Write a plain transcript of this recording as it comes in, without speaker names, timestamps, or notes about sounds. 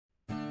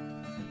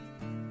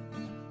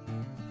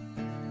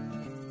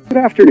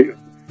Good afternoon.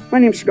 My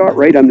name is Scott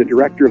Wright. I'm the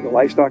Director of the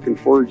Livestock and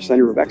Forage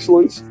Centre of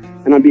Excellence.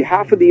 And on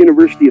behalf of the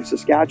University of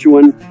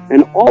Saskatchewan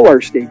and all our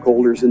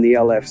stakeholders in the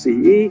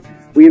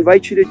LFCE, we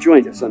invite you to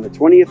join us on the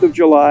 20th of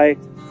July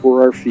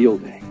for our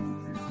field day.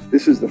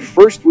 This is the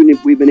first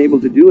we've been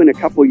able to do in a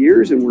couple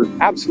years, and we're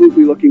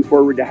absolutely looking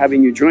forward to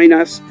having you join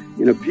us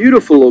in a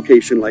beautiful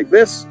location like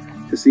this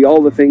to see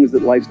all the things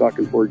that Livestock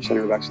and Forage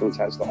Centre of Excellence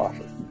has to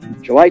offer.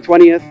 July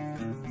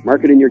 20th,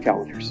 mark it in your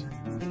calendars.